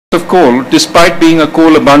of coal despite being a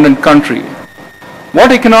coal-abundant country?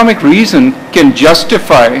 What economic reason can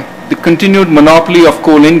justify the continued monopoly of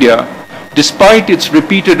Coal India despite its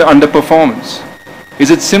repeated underperformance?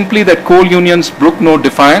 Is it simply that coal unions brook no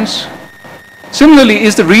defiance? Similarly,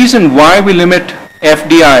 is the reason why we limit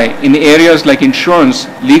FDI in areas like insurance,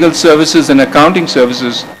 legal services and accounting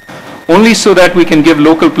services only so that we can give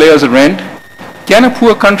local players a rent? Can a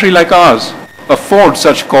poor country like ours afford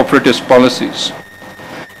such corporatist policies?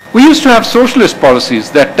 We used to have socialist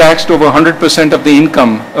policies that taxed over 100% of the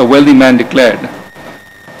income a wealthy man declared.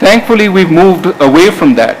 Thankfully, we've moved away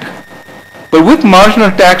from that. But with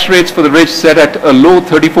marginal tax rates for the rich set at a low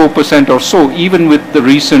 34% or so, even with the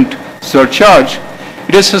recent surcharge,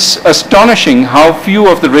 it is astonishing how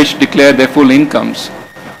few of the rich declared their full incomes.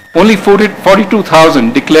 Only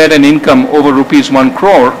 42,000 declared an income over rupees 1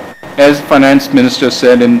 crore, as Finance Minister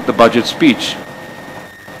said in the budget speech.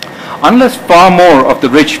 Unless far more of the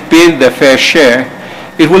rich pay their fair share,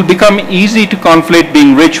 it will become easy to conflate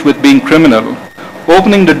being rich with being criminal,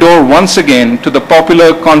 opening the door once again to the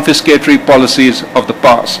popular confiscatory policies of the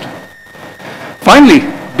past. Finally,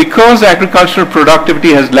 because agricultural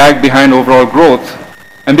productivity has lagged behind overall growth,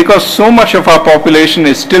 and because so much of our population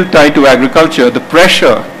is still tied to agriculture, the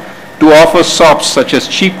pressure to offer sops such as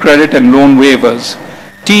cheap credit and loan waivers,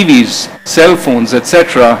 TVs, cell phones,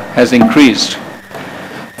 etc. has increased.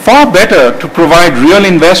 Far better to provide real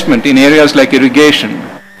investment in areas like irrigation,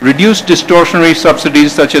 reduce distortionary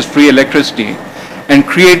subsidies such as free electricity, and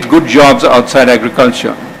create good jobs outside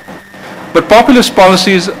agriculture. But populist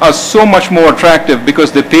policies are so much more attractive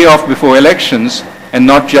because they pay off before elections and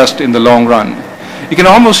not just in the long run. You can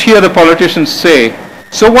almost hear the politicians say,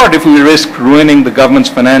 so what if we risk ruining the government's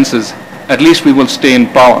finances? At least we will stay in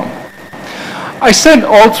power. I said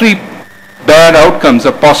all three bad outcomes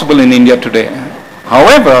are possible in India today.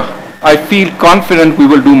 However, I feel confident we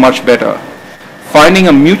will do much better, finding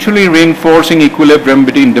a mutually reinforcing equilibrium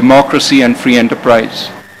between democracy and free enterprise.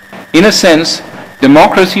 In a sense,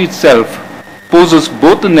 democracy itself poses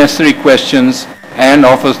both the necessary questions and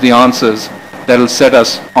offers the answers that will set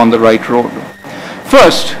us on the right road.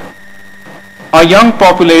 First, our young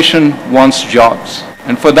population wants jobs,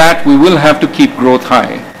 and for that we will have to keep growth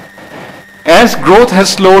high. As growth has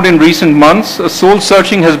slowed in recent months, a soul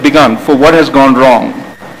searching has begun for what has gone wrong.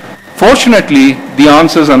 Fortunately, the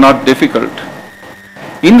answers are not difficult.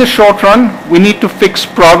 In the short run, we need to fix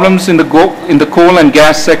problems in the coal and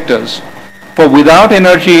gas sectors. For without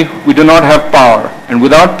energy, we do not have power, and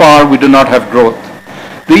without power, we do not have growth.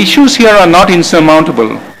 The issues here are not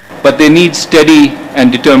insurmountable, but they need steady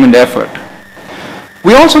and determined effort.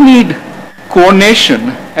 We also need coordination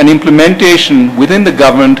and implementation within the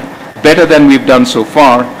government better than we've done so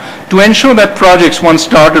far to ensure that projects once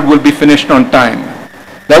started will be finished on time.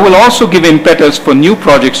 That will also give impetus for new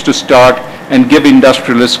projects to start and give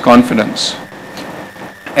industrialists confidence.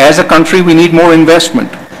 As a country, we need more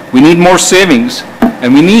investment, we need more savings,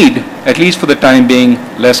 and we need, at least for the time being,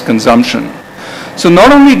 less consumption. So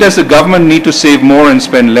not only does the government need to save more and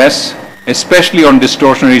spend less, especially on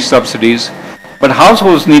distortionary subsidies, but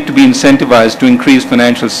households need to be incentivized to increase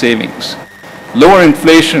financial savings. Lower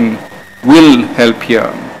inflation will help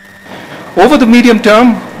here. Over the medium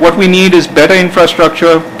term, what we need is better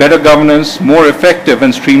infrastructure, better governance, more effective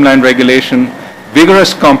and streamlined regulation,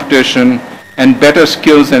 vigorous competition, and better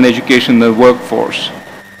skills and education in the workforce.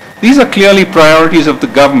 These are clearly priorities of the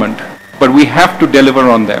government, but we have to deliver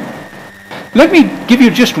on them. Let me give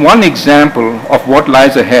you just one example of what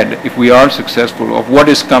lies ahead if we are successful, of what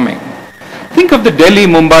is coming. Think of the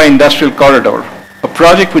Delhi-Mumbai Industrial Corridor, a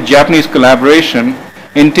project with Japanese collaboration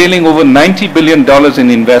entailing over $90 billion in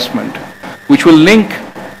investment, which will link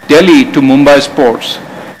Delhi to Mumbai's ports,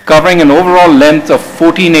 covering an overall length of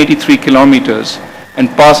 1,483 kilometers and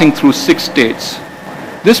passing through 6 states.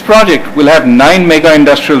 This project will have 9 mega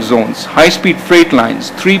industrial zones, high-speed freight lines,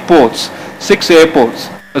 3 ports, 6 airports,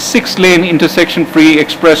 a 6-lane intersection-free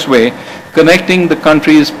expressway connecting the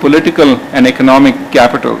country's political and economic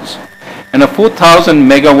capitals, and a 4,000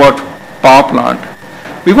 megawatt power plant.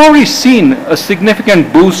 We've already seen a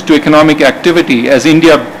significant boost to economic activity as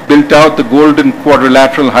India built out the Golden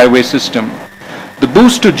Quadrilateral Highway system. The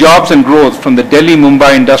boost to jobs and growth from the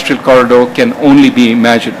Delhi-Mumbai Industrial Corridor can only be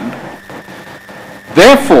imagined.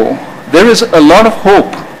 Therefore, there is a lot of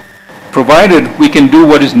hope, provided we can do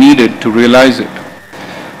what is needed to realize it.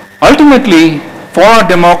 Ultimately, for our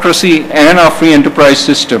democracy and our free enterprise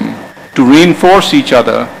system to reinforce each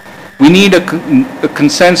other, we need a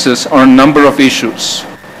consensus on a number of issues.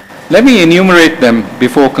 Let me enumerate them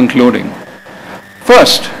before concluding.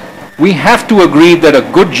 First, we have to agree that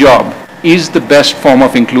a good job is the best form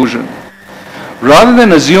of inclusion. Rather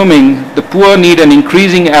than assuming the poor need an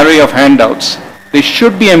increasing array of handouts, they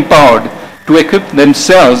should be empowered to equip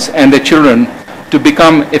themselves and their children to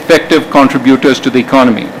become effective contributors to the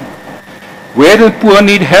economy. Where the poor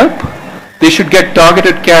need help, they should get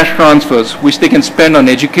targeted cash transfers which they can spend on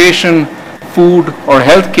education, food, or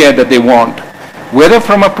health care that they want, whether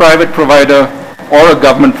from a private provider or a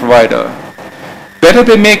government provider. Better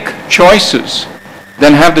they make choices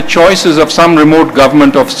than have the choices of some remote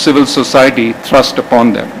government of civil society thrust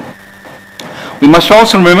upon them. We must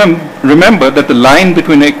also remember that the line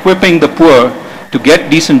between equipping the poor to get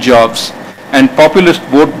decent jobs and populist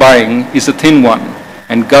vote buying is a thin one,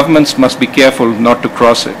 and governments must be careful not to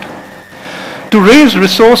cross it. To raise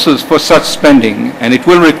resources for such spending, and it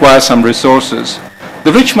will require some resources,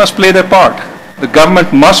 the rich must play their part. The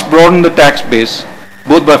government must broaden the tax base,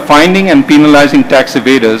 both by finding and penalizing tax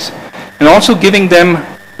evaders, and also giving them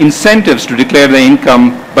incentives to declare their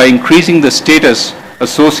income by increasing the status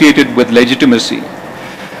associated with legitimacy.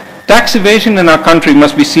 Tax evasion in our country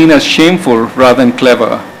must be seen as shameful rather than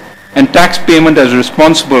clever, and tax payment as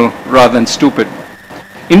responsible rather than stupid.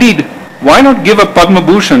 Indeed, why not give a Padma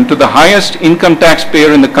Bhushan to the highest income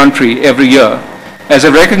taxpayer in the country every year as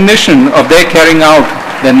a recognition of their carrying out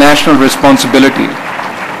their national responsibility?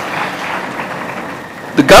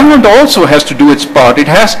 The government also has to do its part. It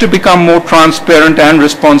has to become more transparent and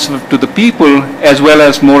responsive to the people, as well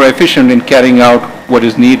as more efficient in carrying out what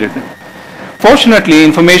is needed. Fortunately,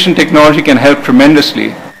 information technology can help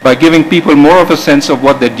tremendously by giving people more of a sense of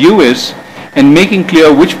what their due is and making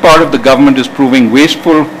clear which part of the government is proving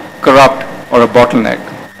wasteful, corrupt, or a bottleneck.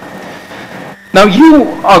 Now you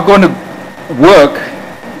are going to work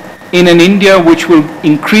in an India which will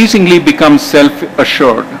increasingly become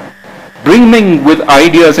self-assured, brimming with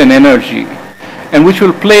ideas and energy, and which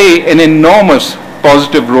will play an enormous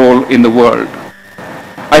positive role in the world.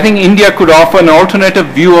 I think India could offer an alternative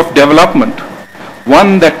view of development,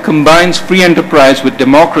 one that combines free enterprise with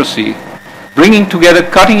democracy, bringing together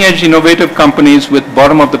cutting-edge innovative companies with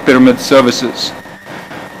bottom-of-the-pyramid services.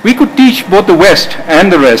 We could teach both the West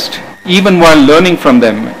and the rest, even while learning from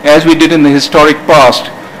them, as we did in the historic past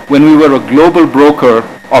when we were a global broker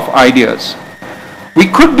of ideas. We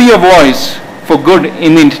could be a voice for good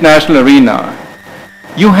in the international arena.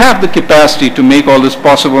 You have the capacity to make all this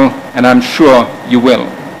possible, and I'm sure you will.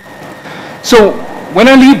 So when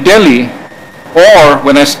I leave Delhi, or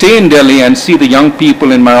when I stay in Delhi and see the young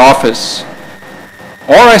people in my office,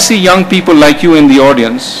 or I see young people like you in the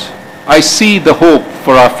audience, I see the hope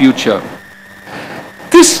for our future.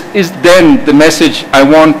 This is then the message I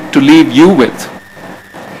want to leave you with.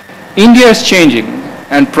 India is changing,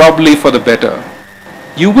 and probably for the better.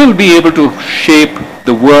 You will be able to shape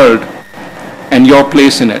the world and your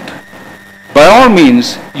place in it. By all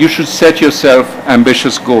means, you should set yourself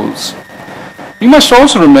ambitious goals. You must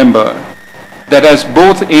also remember that as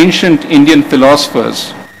both ancient Indian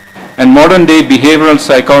philosophers and modern-day behavioral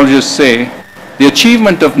psychologists say, the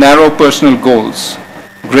achievement of narrow personal goals,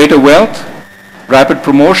 greater wealth, rapid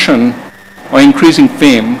promotion, or increasing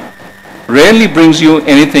fame rarely brings you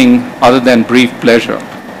anything other than brief pleasure.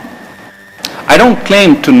 I don't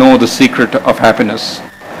claim to know the secret of happiness,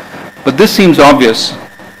 but this seems obvious.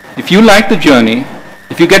 If you like the journey,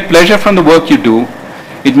 if you get pleasure from the work you do,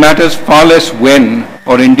 it matters far less when,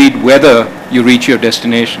 or indeed whether, you reach your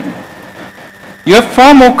destination. You have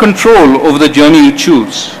far more control over the journey you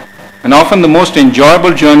choose, and often the most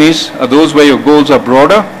enjoyable journeys are those where your goals are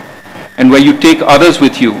broader and where you take others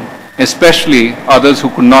with you, especially others who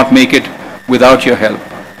could not make it without your help.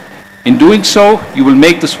 In doing so, you will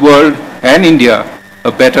make this world and India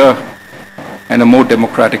a better and a more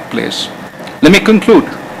democratic place. Let me conclude.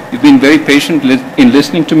 You've been very patient in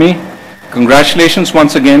listening to me. Congratulations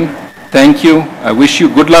once again. Thank you. I wish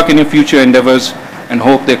you good luck in your future endeavors and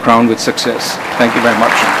hope they're crowned with success. Thank you very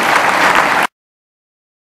much.